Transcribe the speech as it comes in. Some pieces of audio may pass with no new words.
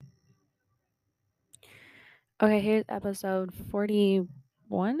Okay, here's episode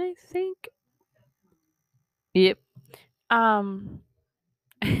 41, I think. Yep. Um,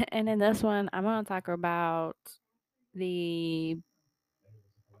 and in this one, I'm gonna talk about the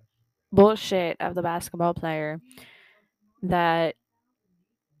bullshit of the basketball player that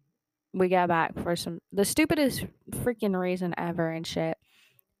we got back for the stupidest freaking reason ever and shit.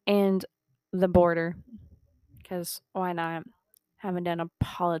 And the border, because why not? Haven't done a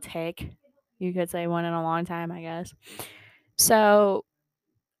politic. You could say one in a long time, I guess. So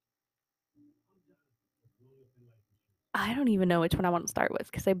I don't even know which one I want to start with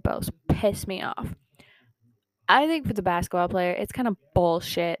because they both piss me off. I think for the basketball player, it's kind of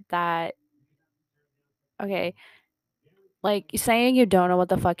bullshit that, okay, like saying you don't know what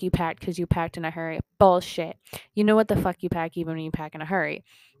the fuck you packed because you packed in a hurry. Bullshit. You know what the fuck you pack even when you pack in a hurry.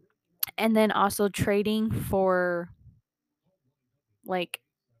 And then also trading for like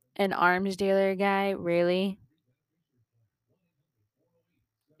an arms dealer guy, really?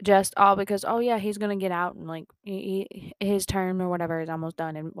 Just all because, oh yeah, he's going to get out and like his term or whatever is almost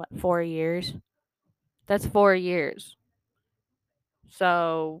done in what, 4 years? That's 4 years.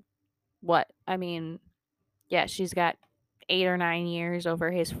 So what? I mean, yeah, she's got 8 or 9 years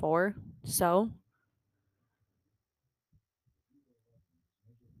over his 4. So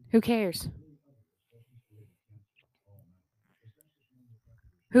who cares?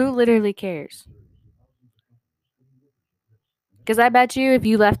 Who literally cares? Because I bet you if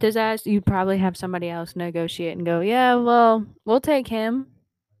you left his ass, you'd probably have somebody else negotiate and go, yeah, well, we'll take him.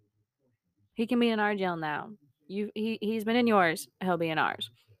 He can be in our jail now. He's been in yours. He'll be in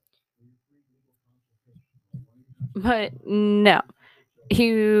ours. But no,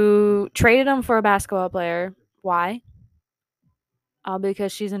 you traded him for a basketball player. Why? All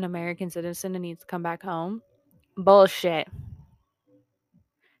because she's an American citizen and needs to come back home. Bullshit.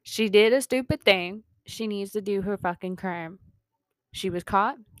 She did a stupid thing. She needs to do her fucking crime. She was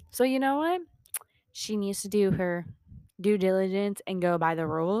caught. So you know what? She needs to do her due diligence and go by the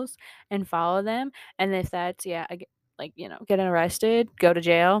rules and follow them. And if that's, yeah, like, getting arrested, go to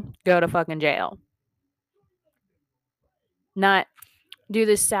jail, go to fucking jail. Not do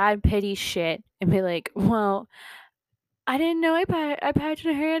this sad pity shit and be like, well, I didn't know I patched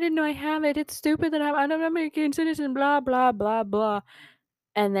her hair. I didn't know I have it. It's stupid that I'm an American citizen, blah, blah, blah, blah.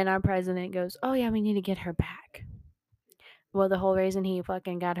 And then our president goes, oh, yeah, we need to get her back. Well, the whole reason he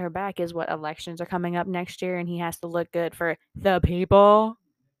fucking got her back is what elections are coming up next year and he has to look good for the people.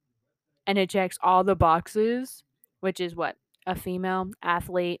 And it checks all the boxes, which is what? A female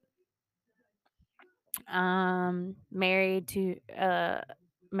athlete, married to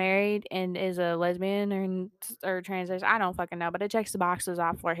married and is a lesbian or transgender. I don't fucking know, but it checks the boxes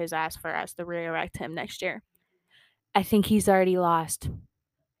off for his ass for us to re-elect him next year. I think he's already lost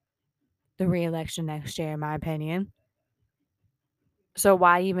the re-election next year, in my opinion. So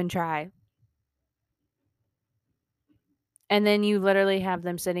why even try? And then you literally have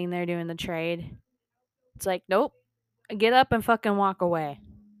them sitting there doing the trade. It's like, nope, get up and fucking walk away.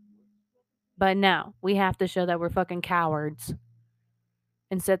 But no, we have to show that we're fucking cowards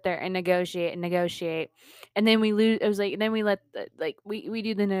and sit there and negotiate and negotiate. And then we lose. It was like, then we let, we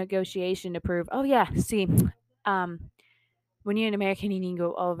do the negotiation to prove, oh, yeah, see, um, when you're an American and you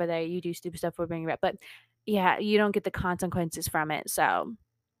go over there, you do stupid stuff, we're bringing it back. But yeah, you don't get the consequences from it. So,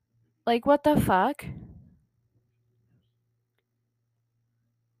 like, what the fuck?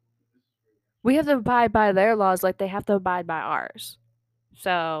 We have to abide by their laws like they have to abide by ours.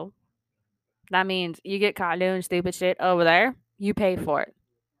 So that means you get caught doing stupid shit over there, you pay for it.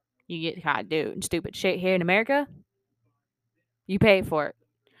 You get caught doing stupid shit here in America, you pay for it.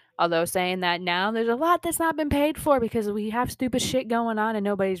 Although saying that now, there's a lot that's not been paid for because we have stupid shit going on and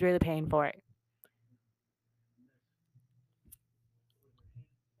nobody's really paying for it.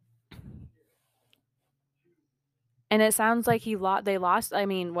 And it sounds like they lost. I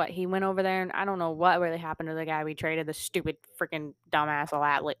mean, what, he went over there and I don't know what really happened to the guy we traded the stupid freaking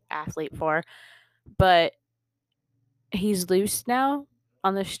dumbass athlete for, but he's loose now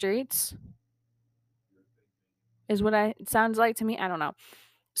on the streets. Is what it sounds like to me. I don't know.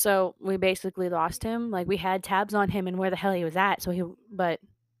 So we basically lost him. Like we had tabs on him and where the hell he was at. But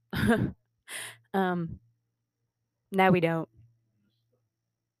um, now we don't.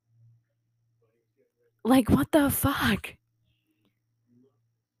 Like what the fuck?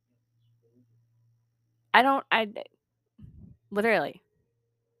 I literally.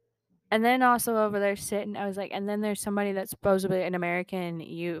 And then also over there sitting, I was like, and then there's somebody that's supposedly an American,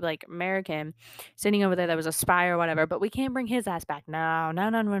 American, sitting over there that was a spy or whatever, but we can't bring his ass back. No, no,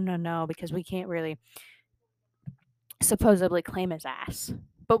 no, no, no, no, because we can't really supposedly claim his ass.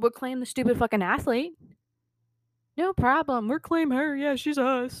 But we'll claim the stupid fucking athlete. No problem. We'll claim her. Yeah, she's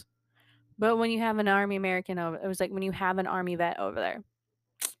us. But when you have an Army American over, it was like when you have an Army vet over there.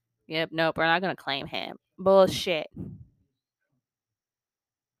 Yep, nope, we're not gonna claim him. Bullshit.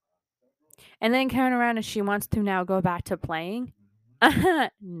 And then turn around and she wants to now go back to playing.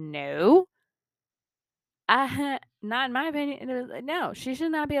 No. Not in my opinion. No, she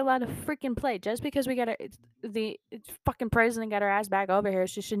should not be allowed to freaking play. Just because we got her, it's fucking president got her ass back over here,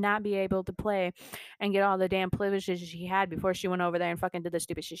 she should not be able to play and get all the damn privileges she had before she went over there and fucking did the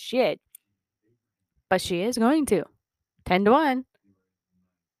stupid shit. But she is going to 10-1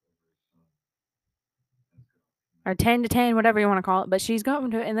 or 10-10, whatever you want to call it. But she's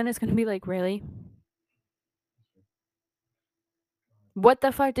going to, and then it's going to be like, really? What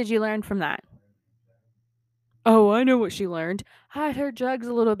the fuck did you learn from that? Oh, I know what she learned. Hide her drugs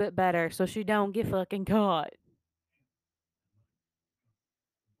a little bit better so she don't get fucking caught.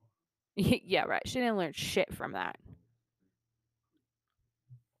 Yeah, right. She didn't learn shit from that.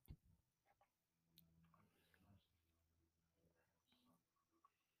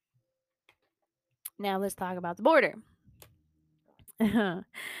 Now let's talk about the border.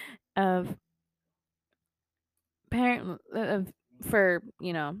 of parent of for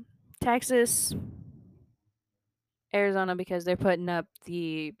Texas, Arizona, because they're putting up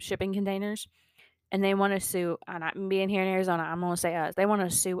the shipping containers and they want to sue. And I'm being here in Arizona, I'm gonna say us. They want to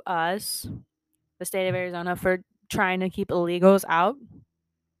sue us, the state of Arizona, for trying to keep illegals out.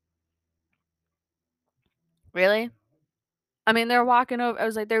 Really? I mean, they're walking over. I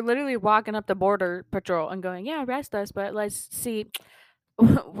was like, they're literally walking up the border patrol and going, "Yeah, arrest us, but let's see.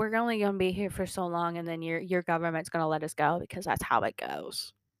 We're only gonna be here for so long, and then your government's gonna let us go because that's how it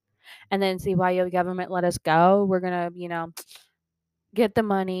goes. And then see why your government let us go. We're gonna, get the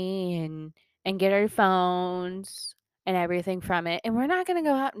money and get our phones and everything from it, and we're not gonna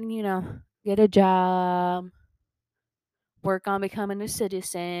go out and get a job, work on becoming a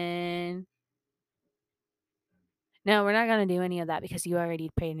citizen. No, we're not gonna do any of that because you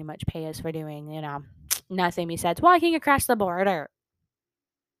already pretty much pay us for doing, nothing besides walking across the border."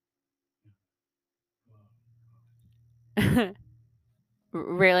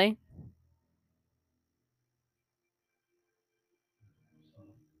 Really?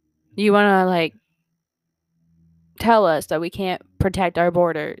 You want to tell us that we can't protect our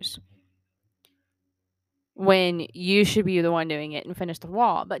borders when you should be the one doing it and finish the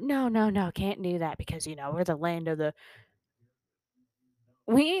wall? But no, no, no, can't do that because we're the land of the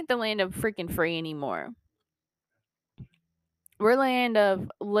we ain't the land of freaking free anymore. We're land of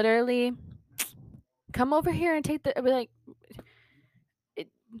literally come over here and take the it,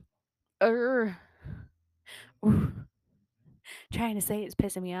 er, trying to say it's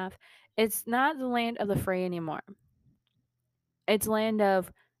pissing me off. It's not the land of the free anymore. It's land of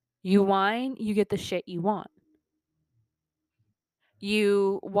you whine, you get the shit you want.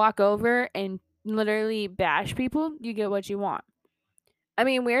 You walk over and literally bash people, you get what you want. I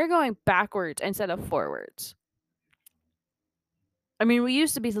mean, we're going backwards instead of forwards. I mean, we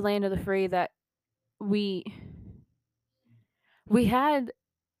used to be the land of the free that we we had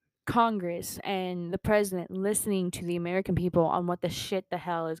Congress and the president listening to the American people on what the shit the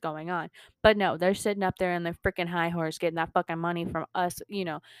hell is going on. But no, they're sitting up there on their freaking high horse getting that fucking money from us,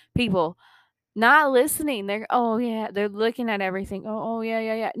 people not listening. They're oh yeah, they're looking at everything. Oh yeah,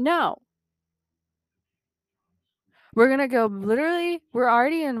 yeah, yeah. No. We're gonna go literally we're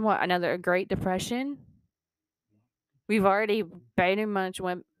already in what another Great Depression. We've already pretty much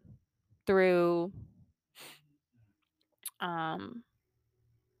went through um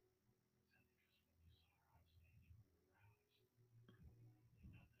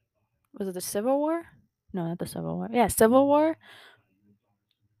was it the Civil War? No, not the Civil War. Yeah, Civil War.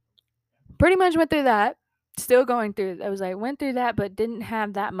 Pretty much went through that. Still going through. I was like went through that, but didn't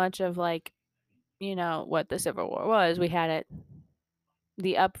have that much of what the Civil War was. We had it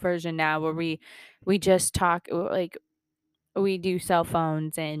the up version now where we just talk we do cell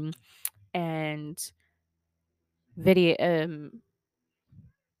phones and video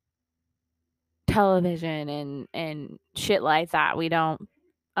television and shit like that. We don't.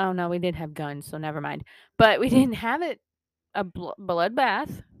 Oh no, we did have guns, so never mind. But we didn't have it a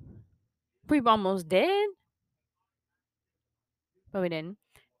bloodbath. We almost did, but we didn't.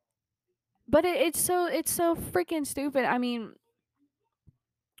 But it's so freaking stupid. I mean,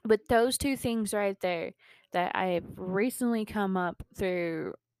 with those two things right there that I have recently come up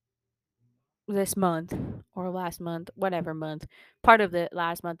through this month or last month, whatever month, part of the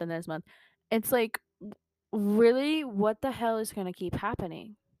last month and this month, it's like really what the hell is going to keep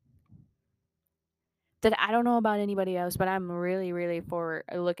happening? that I don't know about anybody else, but I'm really, really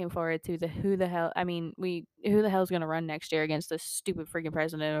looking forward to the who the hell's gonna run next year against this stupid freaking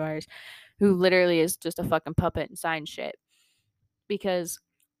president of ours, who literally is just a fucking puppet and sign shit. Because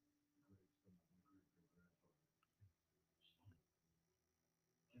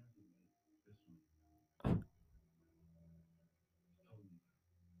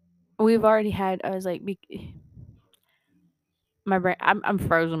we've already had, I was like, my brain, I'm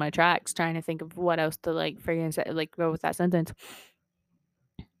frozen my tracks trying to think of what else to like freaking say, like go with that sentence,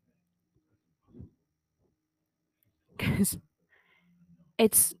 because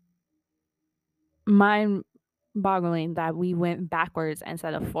it's mind boggling that we went backwards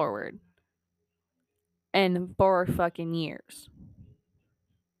instead of forward in 4 fucking years.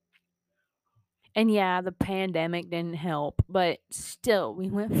 And yeah, the pandemic didn't help, but still, we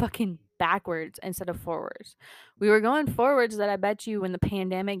went fucking backwards instead of forwards. We were going forwards that I bet you when the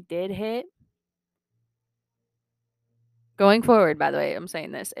pandemic did hit. Going forward, by the way, I'm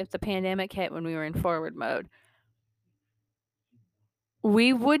saying this. If the pandemic hit when we were in forward mode,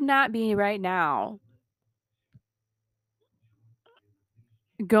 we would not be right now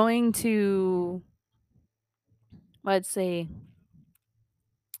going to, let's see,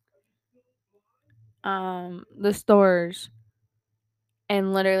 the stores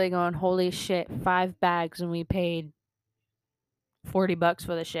and literally going, holy shit, 5 bags and we paid $40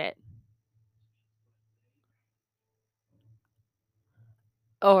 for the shit.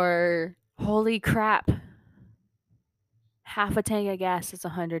 Or holy crap, half a tank of gas is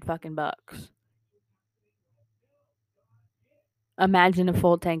 100 fucking bucks. Imagine a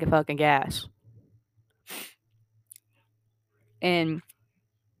full tank of fucking gas. And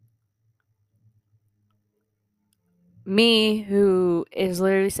me, who is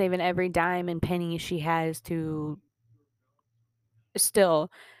literally saving every dime and penny she has to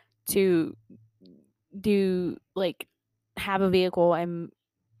still to do, like, have a vehicle and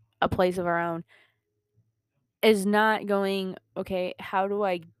a place of our own, is not going, okay, how do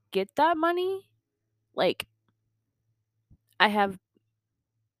I get that money? Like, I have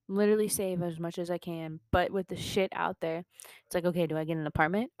literally save as much as I can, but with the shit out there, it's like, okay, do I get an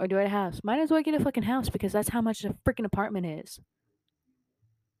apartment or do I get a house? Might as well get a fucking house because that's how much a freaking apartment is.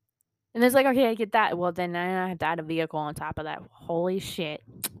 And it's like, okay, I get that. Well, then I have to add a vehicle on top of that. Holy shit.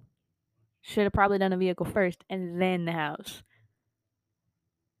 Should have probably done a vehicle first and then the house.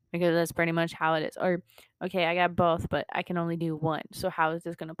 Because that's pretty much how it is. Or, okay, I got both, but I can only do one. So how is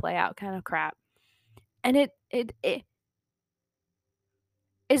this going to play out? Kind of crap. And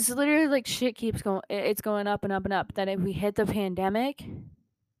it's literally like shit keeps going. It's going up and up and up. That if we hit the pandemic,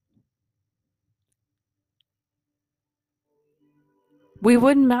 we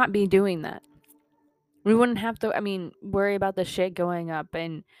would not be doing that. We wouldn't have to, I mean, worry about the shit going up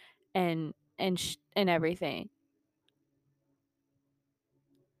and everything.